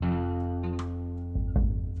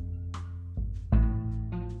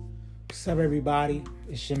What's up, everybody?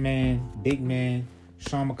 It's your big man,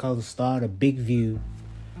 Sean McCullough, star of Big View,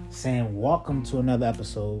 saying welcome to another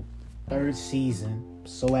episode, third season.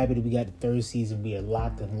 So happy that we got the third season. We are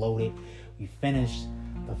locked and loaded. We finished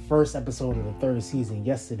the first episode of the third season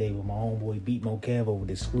yesterday with my homeboy Beat Mo Kevo with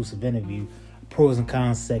the exclusive interview, pros and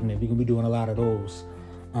cons segment. We're going to be doing a lot of those.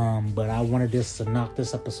 But I wanted just to knock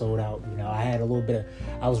this episode out. You know,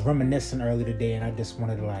 I was reminiscing earlier today, and I just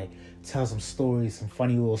wanted to tell some stories, some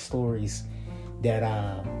funny little stories that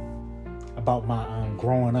about my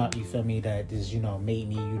growing up. You feel me? That just made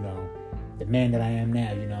me the man that I am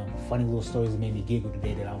now. Funny little stories that made me giggle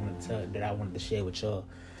today that I wanted to share with y'all,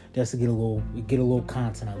 just to get a little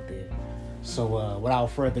content out there. So without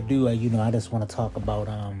further ado, I just want to talk about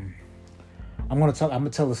I'm gonna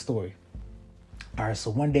tell a story. All right,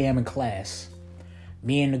 so one day I'm in class,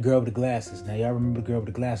 me and the girl with the glasses. Now, y'all remember the girl with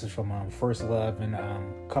the glasses from First Love and a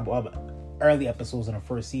couple other early episodes in the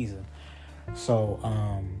first season. So,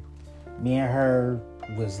 me and her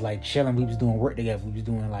was chilling. We was doing work together. We was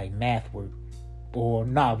doing math work.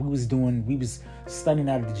 We was studying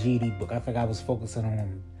out of the GED book. I think I was focusing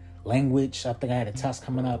on language. I think I had a test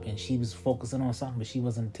coming up, and she was focusing on something, but she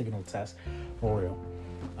wasn't taking no test for real.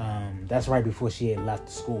 That's right before she had left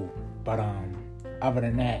the school. But other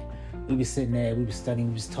than that, we was sitting there, we was studying,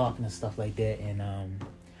 we was talking and stuff like that, and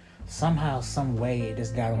somehow, some way, it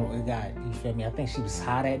got, you feel me? I think she was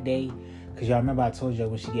high that day, because y'all remember I told y'all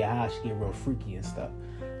when she get high, she get real freaky and stuff.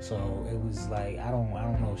 So it was I don't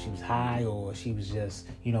know if she was high or she was just,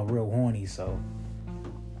 real horny. So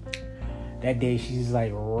that day, she's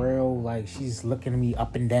real, she's looking at me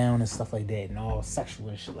up and down and stuff like that, and all sexual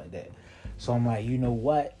and shit like that. So I'm like, you know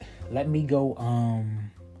what? Let me go.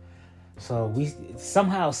 So we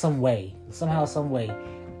somehow, some way,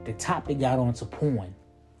 the topic got onto porn.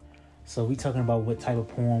 So we talking about what type of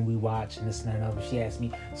porn we watch and this and that and other. She asked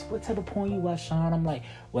me, so what type of porn you watch, Sean? I'm like,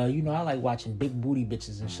 well, I like watching big booty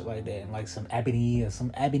bitches and shit like that, and some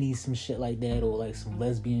ebony, some shit like that, or some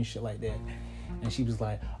lesbian shit like that. And she was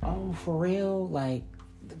like, oh, for real?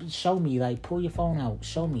 Show me, pull your phone out,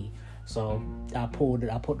 show me. So I put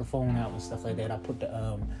the phone out and stuff like that.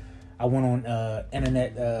 I went on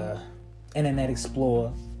Internet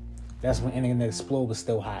Explorer. That's when Internet Explorer was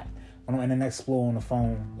still hot. Went on Internet Explorer on the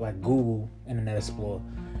phone, Google Internet Explorer,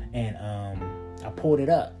 and I pulled it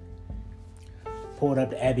up. Pulled up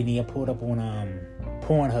the Ebony. I pulled up on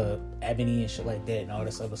Pornhub, Ebony and shit like that, and all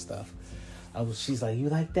this other stuff. She's like, you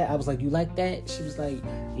like that? I was like, you like that? She was like,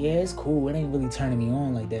 yeah, it's cool. It ain't really turning me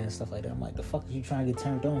on like that and stuff like that. I'm like, the fuck are you trying to get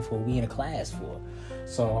turned on for? We in a class for?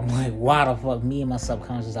 So I'm like, why the fuck? Me and my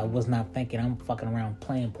subconscious, I was not thinking I'm fucking around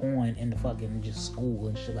playing porn in the fucking just school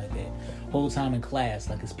and shit like that. Whole time in class,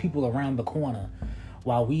 it's people around the corner.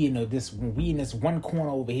 While we in this one corner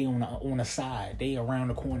over here on the side, they around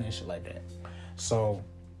the corner and shit like that. So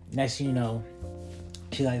next thing you know,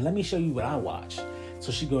 she's like, let me show you what I watch.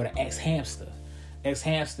 So she go to X Hamster. X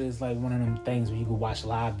Hamster is one of them things where you can watch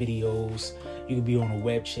live videos. You can be on a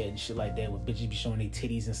web chat and shit like that, where bitches be showing their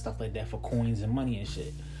titties and stuff like that for coins and money and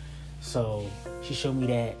shit. So she showed me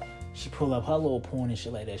that. She pulled up her little porn and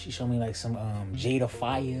shit like that. She showed me some Jada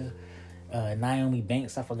Fire, Naomi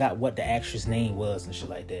Banks. I forgot what the actress name was and shit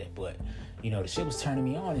like that. But the shit was turning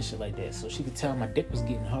me on and shit like that. So she could tell my dick was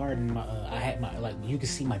getting hard, and I had you could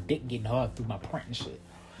see my dick getting hard through my print and shit.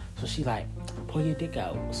 So she pull your dick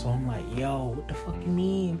out. So I'm like, yo, what the fuck you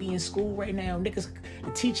mean? Be in school right now. Niggas,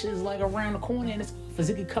 the teacher is around the corner and it's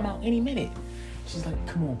physically come out any minute. She's like,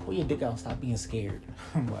 come on, pull your dick out. Stop being scared.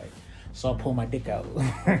 I'm like, so I pull my dick out.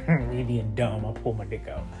 Me being dumb, I pull my dick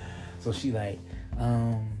out. So she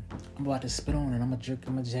I'm about to spit on it. I'm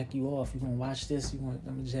gonna jack you off. You gonna watch this? I'm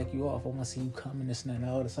gonna jack you off. I wanna see you coming, this and that and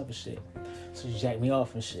all this other shit. So she jacked me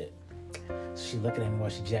off and shit. So she looking at me while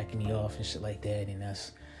she jacking me off and shit like that, and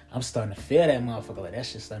I'm starting to feel that motherfucker. That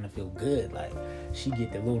shit starting to feel good. She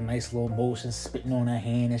get the nice little motion, spitting on her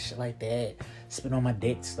hand and shit like that. Spitting on my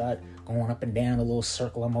dick, start going up and down a little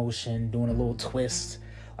circular motion, doing a little twist,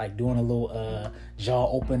 doing a little jaw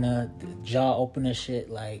opener shit.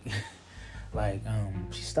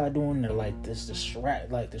 She started doing it this. The strap,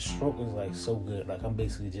 the stroke was so good. I'm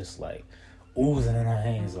basically just oozing in her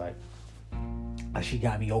hands. She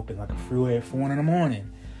got me open like a freeway at 4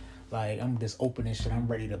 a.m. I'm just open and shit. I'm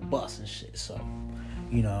ready to bust and shit. So,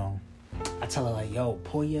 I tell her yo,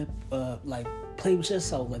 pull your play with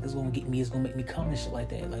yourself. It's gonna get me. It's gonna make me come and shit like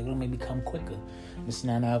that. It'll make me come quicker. This and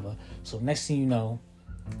that and other. So next thing you know,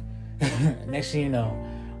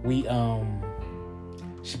 we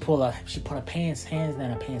she put her hands down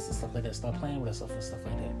her pants and stuff like that. Start playing with herself and stuff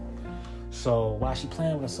like that. So while she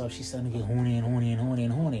playing with herself, she's starting to get hornier and hornier and hornier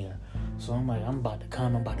and hornier. So I'm like, I'm about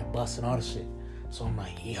to bust and all this shit. So I'm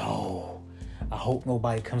like, yo, I hope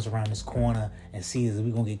nobody comes around this corner and sees that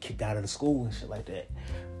we gonna get kicked out of the school and shit like that.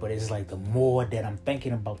 But it's like the more that I'm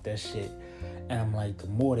thinking about that shit, and I'm like, the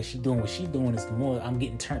more that she doing what she doing is the more I'm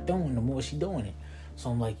getting turned on, the more she doing it.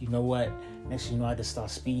 So I'm like, you know what? Next thing you know, I just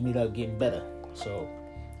start speeding it up, getting better. So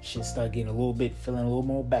shit start getting feeling a little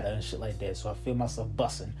more better and shit like that. So I feel myself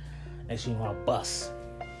busting. Next thing you know, I bust.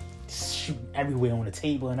 Shooting everywhere on the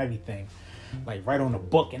table and everything. Like right on the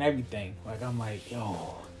book and everything. Like I'm like,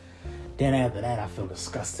 yo. Then after that, I feel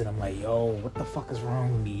disgusted. I'm like, yo, what the fuck is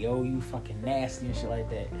wrong with me? Yo, you fucking nasty and shit like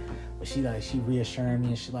that. But she reassuring me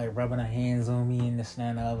and she like rubbing her hands on me and this and that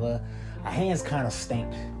and the other. Her hands kind of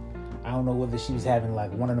stink. I don't know whether she was having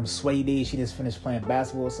like one of them sway days. She just finished playing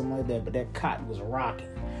basketball or something like that. But that cot was rocking.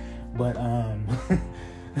 But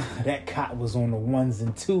that cot was on the ones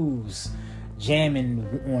and twos, jamming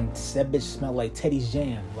on. That bitch smelled like Teddy's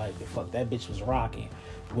jam. Like fuck, that bitch was rocking.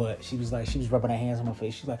 But she was rubbing her hands on my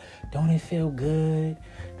face. She's like, don't it feel good?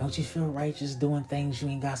 Don't you feel right just doing things you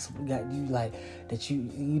ain't got you like that you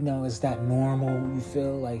know it's that normal? You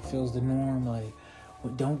feel like feels the norm. Like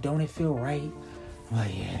don't it feel right? I'm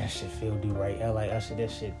like, yeah, that shit do right. I like that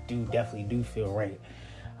shit definitely do feel right.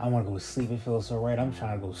 I want to go to sleep. It feels so right. I'm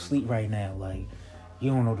trying to go sleep right now. Like, you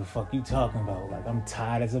don't know the fuck you talking about. Like, I'm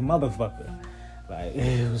tired as a motherfucker. Like,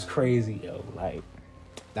 it was crazy, yo. Like,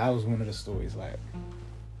 that was one of the stories. Like,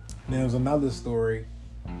 there was another story.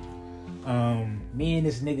 Me and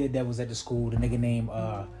this nigga that was at the school, the nigga named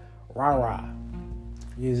Rara.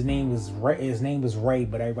 His name was Ray,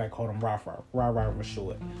 but everybody called him Rara for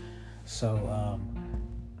short. So,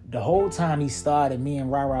 the whole time he started, me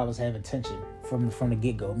and Rara was having tension from the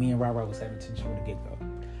get-go. Me and Rara was having tension from the get-go.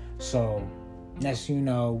 So, next you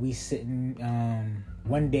know, we sitting,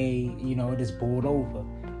 one day, you know, it just boiled over.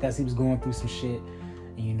 Because he was going through some shit,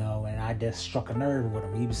 you know, and I just struck a nerve with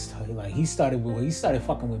him. He started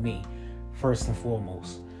fucking with me, first and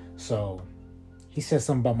foremost. So, he said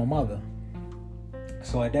something about my mother.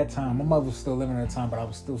 So, at that time, my mother was still living at the time, but I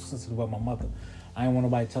was still sensitive about my mother. I didn't want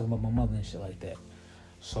nobody talking about my mother and shit like that.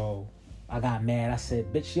 So I got mad. I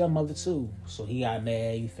said, bitch, your mother too. So he got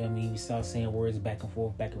mad, you feel me? We started saying words back and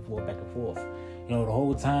forth. You know, the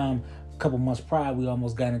whole time, a couple months prior, we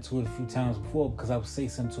almost got into it a few times before because I would say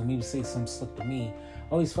something to him. He would say something slick to me.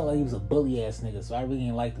 I always felt like he was a bully ass nigga. So I really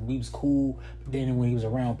didn't like him. We was cool. But then when he was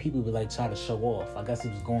around, people would like try to show off. I guess he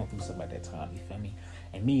was going through something at that time, you feel me?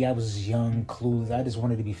 And me, I was young, clueless. I just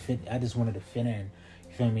wanted to fit in.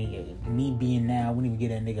 You feel me? Me being now, I wouldn't even get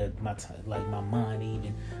that nigga my mind to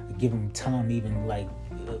even give him time to even like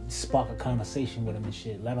spark a conversation with him and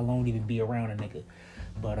shit, let alone even be around a nigga.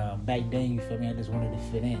 But back then, you feel me? I just wanted to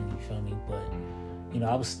fit in, you feel me? But you know,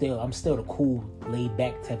 I'm still the cool, laid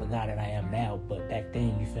back type of guy that I am now. But back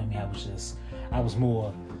then, you feel me? I was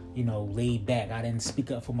more, you know, laid back. I didn't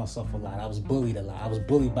speak up for myself a lot. I was bullied a lot. I was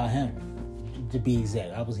bullied by him, to be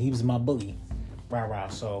exact. He was my bully, rah.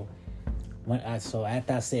 So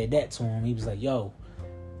after I said that to him, he was like, yo,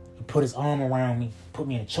 he put his arm around me, put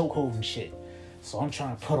me in a chokehold and shit. So I'm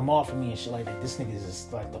trying to put him off of me and shit like that. This nigga is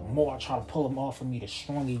just like, the more I try to pull him off of me, the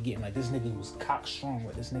stronger he getting. Like, this nigga was cock strong.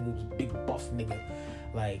 Like, this nigga was big buff nigga.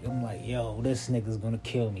 Like, I'm like, yo, this nigga's gonna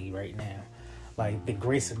kill me right now. Like, the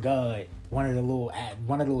grace of God, one of the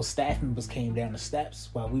little staff members came down the steps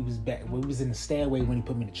while we was in the stairway when he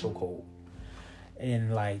put me in the chokehold.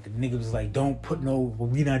 And like, the nigga was like,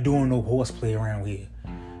 we not doing no horseplay around here.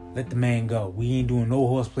 Let the man go. We ain't doing no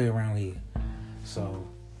horseplay around here. So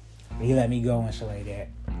he let me go and shit like that.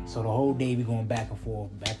 So the whole day we going back and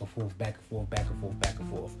forth.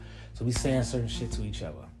 So we saying certain shit to each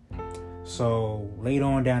other. So later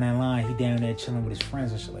on down that line, he down there chilling with his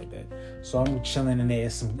friends and shit like that. So I'm chilling in there.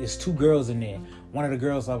 There's two girls in there. One of the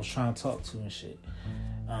girls I was trying to talk to and shit.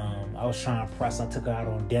 I was trying to press. I took her out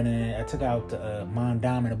on dinner. I took her out to Mom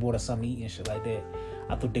Diamond and bought her something to eat and shit like that.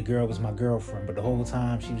 I thought the girl was my girlfriend, but the whole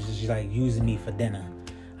time she was just like using me for dinner.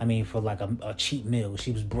 I mean, for like a cheap meal.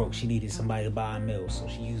 She was broke. She needed somebody to buy a meal, so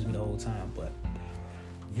she used me the whole time. But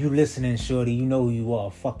if you listening, shorty, you know who you are.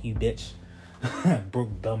 Fuck you, bitch.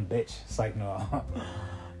 Broke, dumb bitch. It's like, no.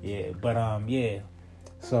 Yeah, but yeah.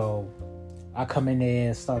 So I come in there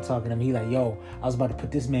and start talking to him. He like, yo, I was about to put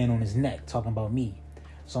this man on his neck talking about me.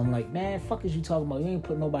 So I'm like, man, fuck is you talking about? You ain't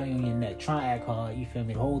put nobody on your neck. Try to act hard, you feel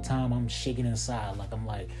me? The whole time I'm shaking inside. Like, I'm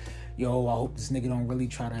like, yo, I hope this nigga don't really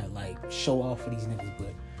try to, like, show off for these niggas.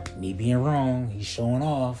 But me being wrong, he's showing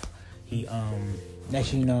off. He,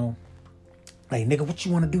 next thing you know, like, nigga, what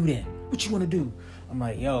you want to do then? What you want to do? I'm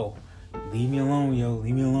like, yo, leave me alone, yo.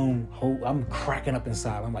 Leave me alone. I'm cracking up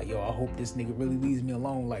inside. I'm like, yo, I hope this nigga really leaves me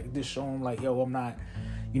alone. Like, just show him, like, yo, I'm not...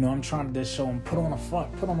 I'm trying to just show him, put on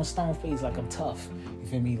a stone face like I'm tough. You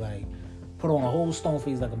feel me? Like, put on a whole stone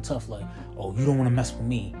face like I'm tough. Like, oh, you don't want to mess with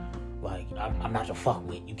me. Like, I'm not your fuck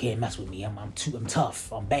with. You can't mess with me. I'm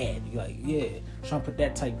tough. I'm bad. You like, yeah. Trying to put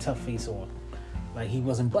that type tough face on. Like, he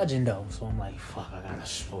wasn't budging though. So I'm like, fuck, I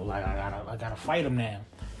gotta fight him now.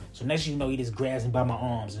 So next thing you know, he just grabs me by my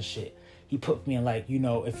arms and shit. He put me in like,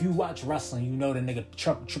 if you watch wrestling, you know the nigga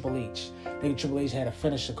Triple H. Nigga Triple H had a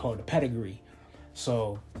finisher called the pedigree.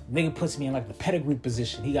 So nigga puts me in like the pedigree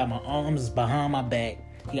position. He got my arms behind my back.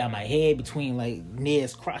 He got my head between like near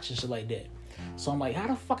his crotch and shit like that. So I'm like, how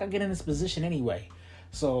the fuck I get in this position anyway?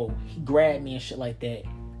 So he grabbed me and shit like that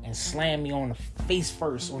and slammed me on the face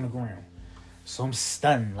first on the ground. So I'm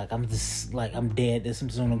stunned. Like, I'm just, like, I'm dead. I'm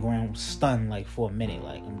just on the ground stunned, like, for a minute.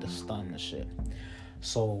 Like, I'm just stunned and shit.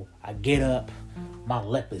 So I get up. My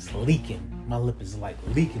lip is leaking. My lip is, like,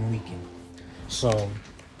 leaking. So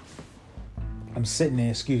I'm sitting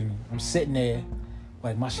there,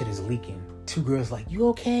 like, my shit is leaking. Two girls like, you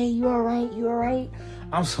okay? You all right?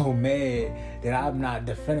 I'm so mad that I'm not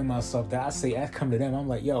defending myself that I come to them. I'm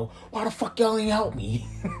like, yo, why the fuck y'all ain't help me?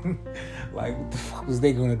 Like, what the fuck was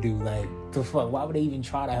they gonna do? Like, the fuck? Why would they even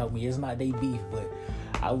try to help me? It's not they beef, but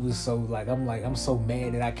I was so I'm so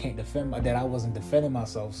mad that I can't that I wasn't defending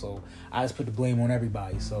myself. So I just put the blame on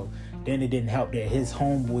everybody. So then it didn't help that his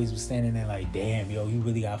homeboys were standing there like, damn, yo, you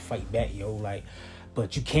really gotta fight back, yo. Like,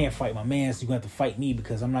 but you can't fight my man, so you're going to have to fight me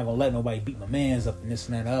because I'm not going to let nobody beat my mans up and this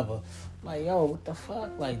and that and the other. Like, yo, what the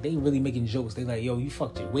fuck? Like, they really making jokes. They like, yo, you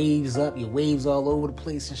fucked your waves up, your waves all over the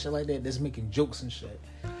place and shit like that. They're making jokes and shit.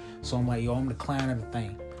 So I'm like, yo, I'm the clown of the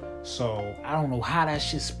thing. So I don't know how that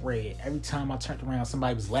shit spread. Every time I turned around,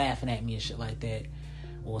 somebody was laughing at me and shit like that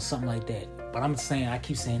or something like that. But I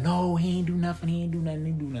keep saying, no, he ain't do nothing.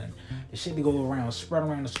 The shit to go around, spread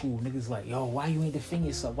around the school. Niggas like, yo, why you ain't defend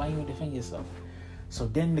yourself? So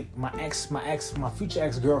then my future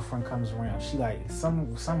ex-girlfriend comes around. She like,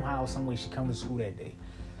 somehow, some way she come to school that day.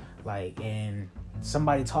 Like, and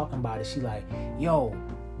somebody talking about it. She like, yo,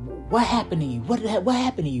 what happened to you? What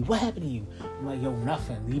happened to you? I'm like, yo,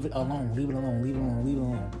 nothing. Leave it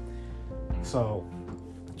alone. So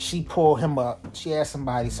she pulled him up. She asked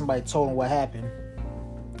somebody told him what happened.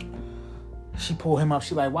 She pulled him up.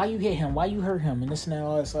 She like, why you hit him? Why you hurt him? And this and that,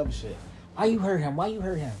 all this other shit. Why you hurt him?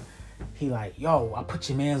 He like, yo, I put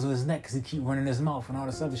your mans on his neck because he keep running his mouth and all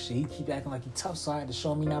this other shit. He keep acting like he tough, so I had to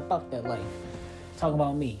show him not about that life. Talking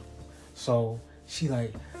about me. So she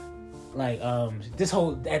at this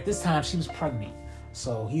time she was pregnant.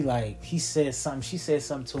 So he said something, she said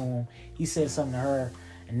something to him, he said something to her,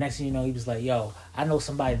 and next thing you know, he was like, yo, I know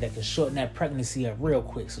somebody that can shorten that pregnancy up real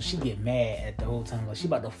quick. So she get mad at the whole time, like she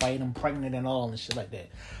about to fight him, pregnant and all and shit like that.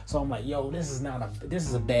 So I'm like, yo, this is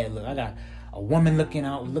a bad look. I got a woman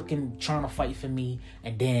trying to fight for me,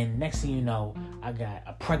 and then next thing you know, I got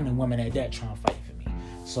a pregnant woman at that trying to fight for me.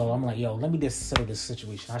 So I'm like, yo, let me just settle this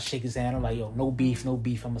situation. I shake his hand. I'm like, yo, no beef. I'm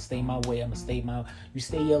gonna stay my way. You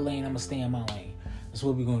stay your lane. I'm gonna stay in my lane. That's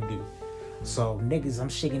what we're gonna do. So niggas, I'm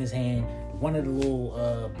shaking his hand. One of the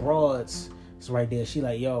little broads is right there. She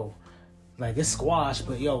like, yo, like it's squash,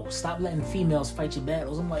 but yo, stop letting females fight your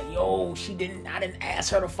battles. I'm like, yo, I didn't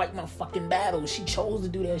ask her to fight my fucking battles. She chose to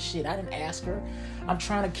do that shit. I didn't ask her. I'm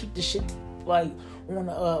trying to keep the shit like on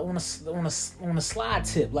a slide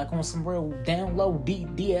tip, like on some real down low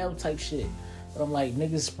DL type shit. But I'm like,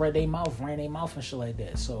 niggas ran their mouth and shit like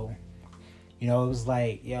that. So, it was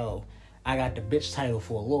like, yo, I got the bitch title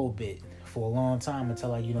for a little bit, for a long time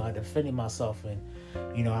until I defended myself and,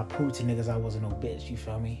 I proved to niggas I wasn't no bitch, you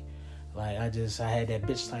feel me? Like, I had that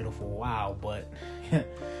bitch title for a while, but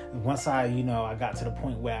once I got to the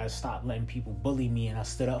point where I stopped letting people bully me and I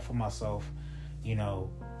stood up for myself,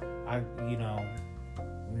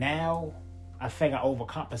 now I think I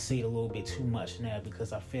overcompensate a little bit too much now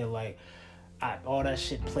because I feel like all that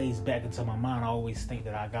shit plays back into my mind. I always think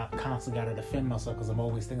that I constantly got to defend myself because I'm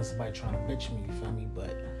always thinking somebody trying to bitch me, you feel me?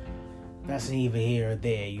 But that's neither here or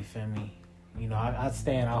there, you feel me? I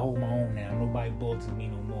hold my own now. Nobody bullies me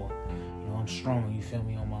no more. I'm strong, you feel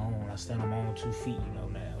me, on my own. I stand on my own 2 feet,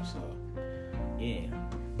 now, so, yeah.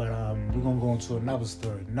 But, we're gonna go into another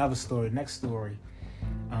story. Next story,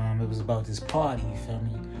 it was about this party, you feel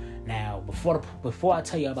me? Now, before I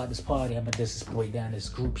tell you about this party, I'm gonna just break down this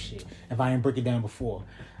group shit. If I didn't break it down before.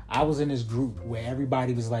 I was in this group where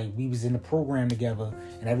everybody was like, we was in the program together,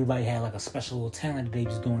 and everybody had like a special little talent that they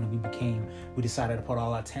was doing, and we decided to put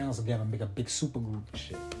all our talents together and make a big super group and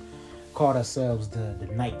shit. Called ourselves the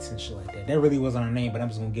Knights and shit like that. That really wasn't our name, but I'm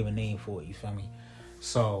just gonna give a name for it, you feel me?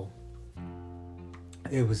 So,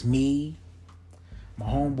 it was me, My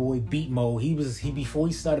homeboy Beat Mode, he before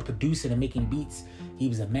he started producing and making beats, he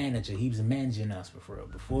was a manager. He was managing us for real.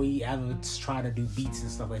 Before he ever tried to do beats and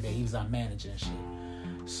stuff like that, he was our manager and shit.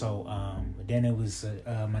 So then it was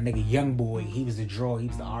my nigga Young Boy. He was the drawer. He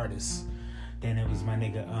was the artist. Then it was my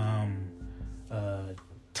nigga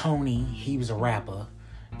Tony. He was a rapper.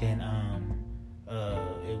 Then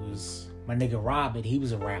it was my nigga Robert. He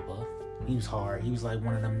was a rapper. He was hard. He was like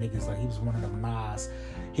one of them niggas. Like he was one of them Nas.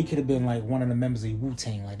 He could have been like one of the members of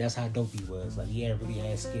Wu-Tang. Like that's how dope he was. Like he really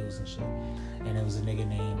had skills and shit. And there was a nigga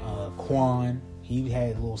named Quan. He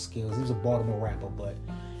had little skills. He was a Baltimore rapper, but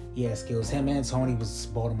he had skills. Him and Tony was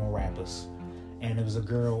Baltimore rappers. And there was a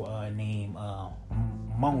girl named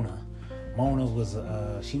Mona. Mona was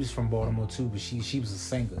she was from Baltimore too, but she was a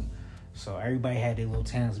singer. So everybody had their little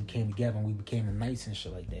towns. We came together and we became the Knights and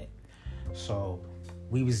shit like that. So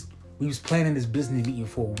we was planning this business meeting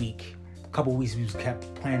for a week. A couple of weeks we was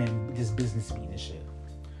kept planning this business meeting and shit.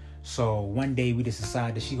 So one day we just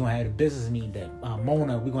decided that she gonna have the business meeting that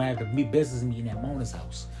Mona. We gonna have the business meeting at Mona's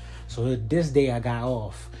house. So this day I got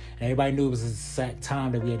off, and everybody knew it was the exact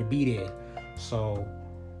time that we had to be there. So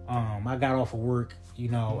I got off of work,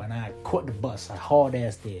 and I caught the bus. I hauled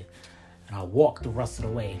ass there, and I walked the rest of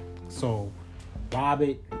the way. So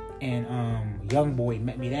Robert and Young Boy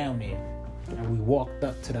met me down there, and we walked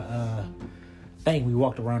up to the thing. We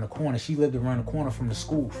walked around the corner. She lived around the corner from the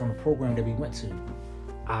school, from the program that we went to.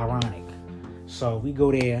 Ironic. So we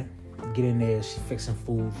go there, get in there. She fixing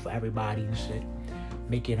food for everybody and shit,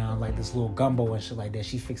 making like this little gumbo and shit like that.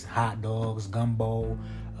 She fixing hot dogs, gumbo,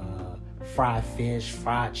 fried fish,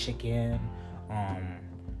 fried chicken,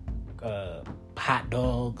 hot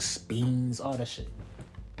dogs, beans, all that shit.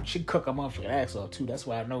 She cook her motherfucking ass off too. That's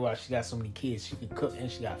why I know why she got so many kids. She can cook and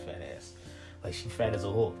she got fat ass. Like she fat as a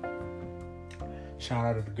whore. Shout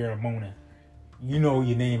out to the girl Mona. You know who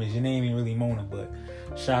your name is. Your name ain't really Mona, but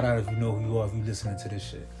shout out if you know who you are, if you listening to this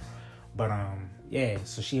shit. But yeah,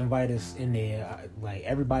 so she invited us in there. Like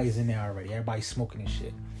everybody's in there already. Everybody's smoking and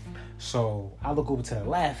shit. So I look over to the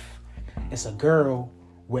left. It's a girl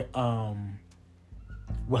with her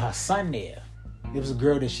son there. There was a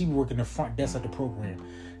girl that she working the front desk of the program.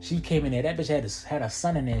 She came in there. That bitch had her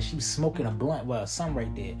son in there. She was smoking a blunt with her son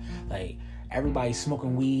right there. Like everybody's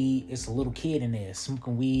smoking weed. It's a little kid in there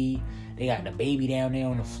smoking weed. They got the baby down there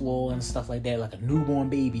on the floor and stuff like that, like a newborn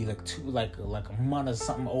baby, like a month or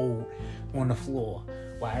something old on the floor,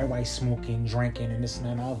 while everybody's smoking, drinking, and this and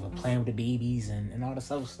that and the other, playing with the babies and all this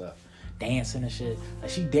other stuff, dancing and shit. Like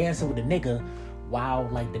she dancing with the nigga while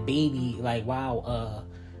like the baby, like while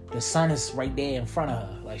the son is right there in front of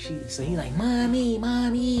her. Like so he like, mommy,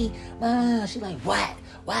 mama. She like, what?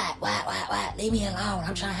 Leave me alone.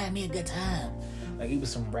 I'm trying to have me a good time. Like it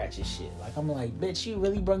was some ratchet shit. Like I'm like, bitch, you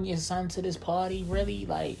really bring your son to this party? Really?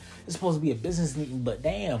 Like it's supposed to be a business meeting, but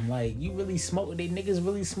damn, like you really smoke. They niggas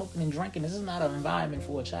really smoking and drinking. This is not an environment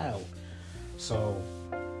for a child. So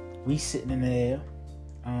we sitting in there.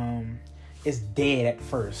 It's dead at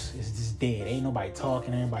first. It's just dead. Ain't nobody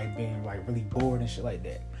talking. Everybody being like really bored and shit like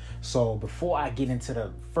that. So before I get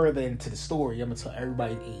further into the story, I'm gonna tell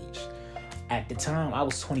everybody's age. At the time, I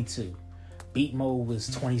was 22. Beat Mode was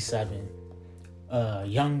 27.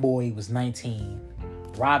 Young Boy was 19.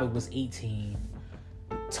 Robert was 18.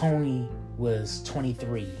 Tony was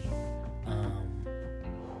 23.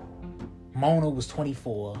 Mona was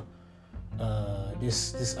 24.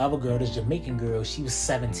 This other girl, this Jamaican girl, she was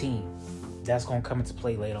 17. That's gonna come into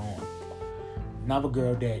play later on. Another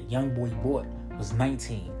girl that Young Boy bought was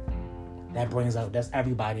 19. That's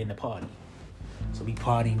everybody in the party. So we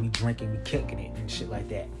partying, we drinking, we kicking it and shit like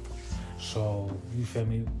that. So you feel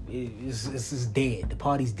me? It's dead. The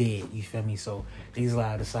party's dead. You feel me? So these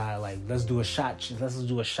guys decide like let's do a shot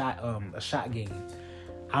game.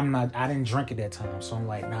 I didn't drink at that time, so I'm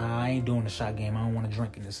like, nah, I ain't doing the shot game. I don't want to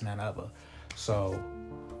drink in this and that and other. So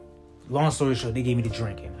long story short, they gave me the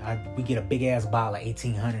drinking. We get a big ass bottle of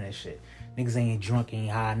 1800 and shit. Niggas ain't drunk,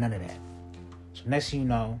 ain't high, none of that. So next thing you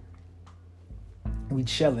know, we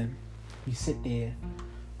chilling. We sit there.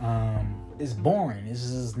 It's boring. It's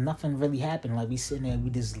just nothing really happened. Like we sitting there, we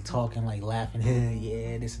just talking, like laughing,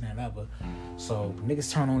 yeah, this and that and other. So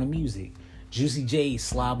niggas turn on the music. Juicy J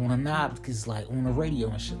slob on the knob because like on the radio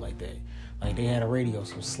and shit like that. Like they had a radio,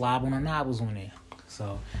 so slob on the knob was on there.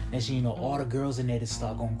 So next thing you know, all the girls in there just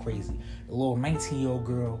start going crazy. The little 19-year-old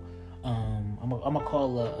girl, I'm gonna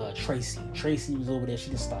call her Tracy. Tracy was over there.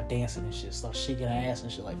 She just started dancing and shit, start shaking her ass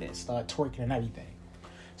and shit like that, start twerking and everything.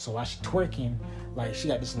 So while she twerking, like she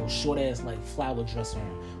got this little short ass like flower dress on.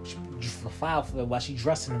 While she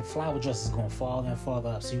dressing, the flower dress is going farther and farther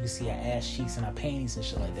up, so you can see her ass cheeks and her panties and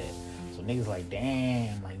shit like that. So So niggas like,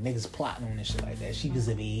 damn, like niggas plotting on this shit like that. She was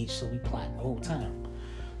of age, so we plotting the whole time.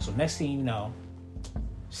 So next thing you know,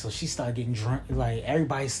 so she started getting drunk. Like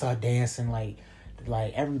everybody started dancing. Like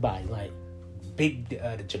everybody, like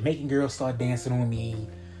the Jamaican girl started dancing on me.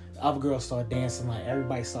 The other girls started dancing. Like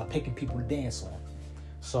everybody started picking people to dance on.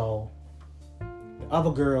 So the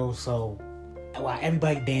other girls, so while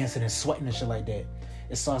everybody dancing and sweating and shit like that,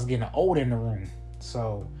 it starts getting older in the room.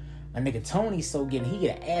 So my nigga Tony he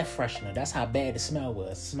get an air freshener. That's how bad the smell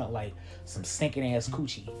was. It smelled like some stinking ass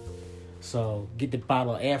coochie. So get the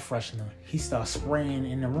bottle of air freshener. He starts spraying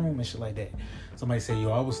in the room and shit like that. Somebody say,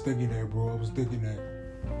 yo, I was thinking that, bro. I was thinking that.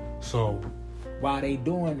 So while we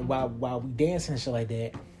dancing and shit like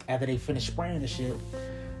that, after they finish spraying the shit,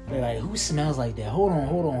 they're like, who smells like that? Hold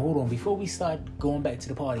on. Before we start going back to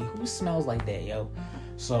the party, who smells like that, yo?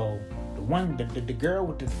 So the girl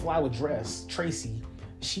with the flower dress, Tracy,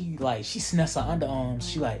 she sniffs her underarms.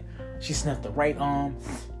 She sniffed the right arm,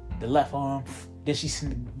 the left arm. Then she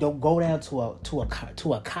don't go down to a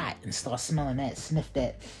cot and start smelling that, sniff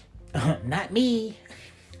that. Not me.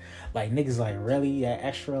 Like niggas like, really that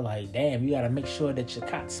extra? Like damn, you gotta make sure that your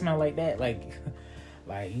cot smell like that. Like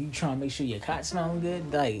you trying to make sure your cot smelling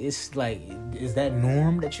good. Like it's like, is that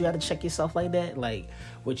norm that you gotta check yourself like that? Like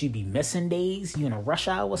what, you be missing days? You in a rush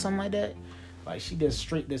hour or something like that? Like she just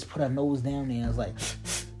put her nose down there and was like,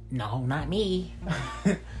 no, not me.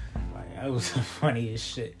 Like that was the funniest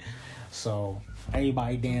shit. So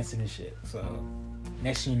everybody dancing and shit. So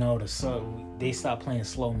next thing you know, they start playing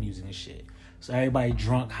slow music and shit. So everybody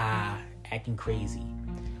drunk, high, acting crazy.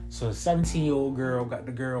 So the 17-year-old girl got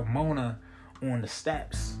the girl Mona on the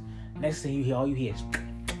steps. Next thing you hear, all you hear is,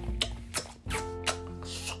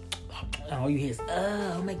 and all you hear is,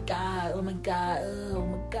 oh my god,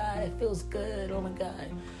 it feels good, oh my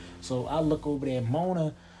god. So I look over there,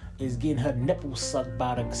 Mona is getting her nipples sucked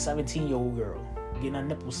by the 17-year-old girl. Getting her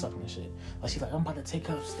nipples sucked and shit. Like she's like, I'm about to take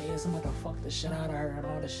her upstairs, I'm about to fuck the shit out of her and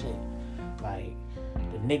all this shit. Like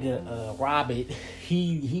the nigga Robert,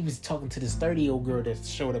 he was talking to this 30-year-old girl that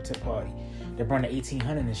showed up to the party, that brought the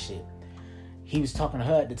 1800 and shit. He was talking to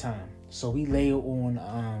her at the time. So we lay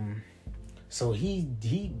on so he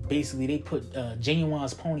basically, they put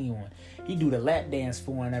Genuine's Pony on. He do the lap dance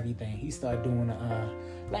for her and everything. He started doing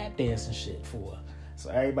lap dance and shit for her. So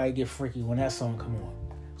everybody get freaky when that song come on.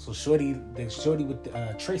 So shorty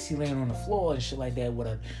with Tracy laying on the floor and shit like that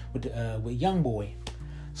with young boy.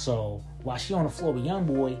 So while she on the floor with young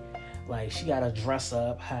boy, like she got her dress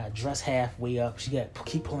up, her dress halfway up. She got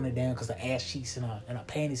keep pulling it down because her ass cheeks and her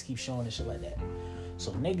panties keep showing and shit like that.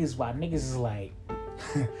 So while niggas is like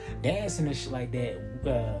dancing and shit like that,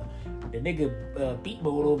 the nigga beat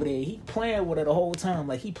mode over there, he playing with her the whole time.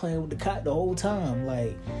 Like he playing with the cot the whole time.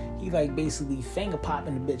 Like he like basically finger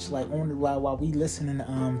popping the bitch like on the ride while we listening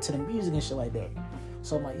to the music and shit like that.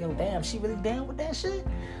 So I'm like, yo, damn, she really down with that shit?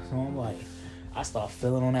 So I'm like, I start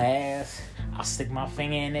feeling on her ass. I stick my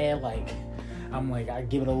finger in there, like I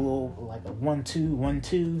give it a little like a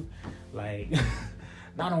 1-2, like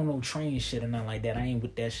not on no train shit or nothing like that. I ain't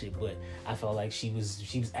with that shit, but I felt like she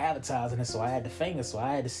was advertising it, so I had to finger, so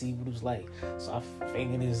I had to see what it was like. So I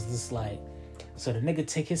fingered this like, so the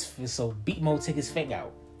nigga so Beat Mode take his finger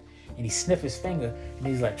out, and he sniff his finger, and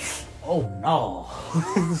he's like, oh no,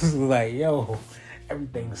 like yo.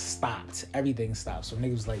 Everything stopped. So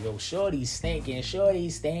niggas was like, yo, shorty's stinking. She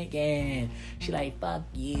like, fuck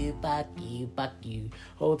you.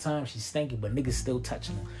 Whole time she's stinking, but niggas still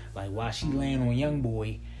touching her. Like, while she laying on young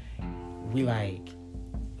boy, we like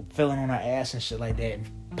feeling on her ass and shit like that, and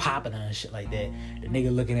popping her and shit like that. The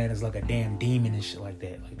nigga looking at us like a damn demon and shit like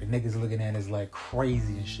that. Like the niggas looking at us like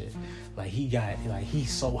crazy and shit. Like he's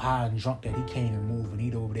so high and drunk that he can't even move, and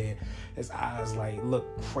he over there, his eyes like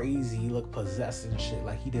look crazy, he look possessed and shit.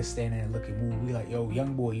 Like he just standing there looking move. We like, yo,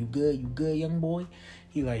 young boy, you good, young boy?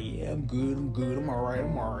 He like, yeah, I'm good, I'm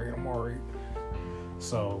alright.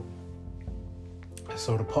 So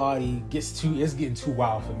the party it's getting too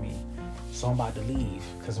wild for me. So I'm about to leave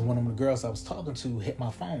because one of the girls I was talking to hit my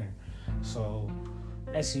phone. So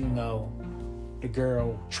next thing you know, the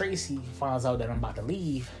girl Tracy finds out that I'm about to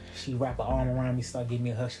leave. She wrap her arm around me, start giving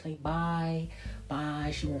me a hug. She's like, bye.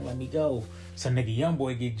 She won't let me go. So nigga young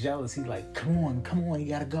boy get jealous. He's like, come on, you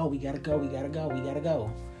gotta go. We gotta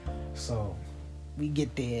go. So we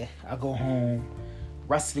get there. I go home.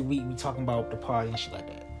 Rest of the week we talking about the party and shit like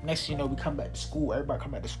that. Next thing you know, we come back to school. Everybody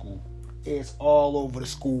come back to school. It's all over the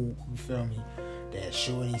school, you feel me? That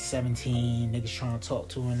shorty 17, niggas trying to talk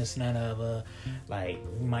to her and this and that other. Like,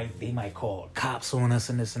 they might call cops on us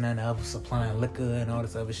and this and that other, supplying liquor and all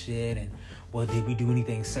this other shit. And, well, did we do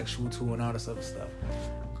anything sexual to her and all this other stuff?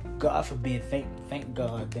 God forbid, thank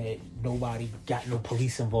God that nobody got no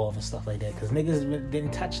police involved and stuff like that. Because niggas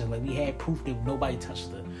didn't touch her. Like, we had proof that nobody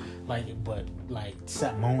touched her. But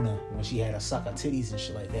except Mona, when she had to suck her titties and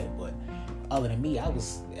shit like that. But other than me,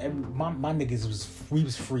 my niggas we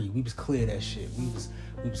was free. We was clear of that shit. We was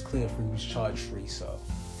clear free. We was charge free. So,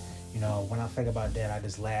 when I think about that, I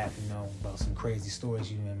just laugh, about some crazy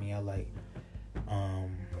stories, you know what I mean? I like,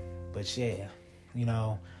 but yeah,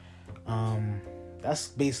 that's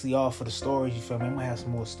basically all for the stories, you feel me? I might have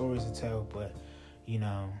some more stories to tell, but,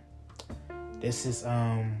 this is,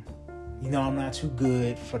 I'm not too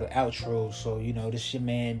good for the outro, so, this your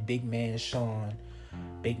man, Big Man Krishan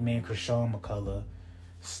McCullough,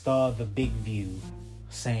 star of The Big View,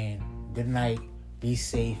 saying good night, be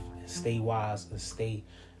safe, stay wise, and stay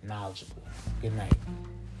knowledgeable. Good night.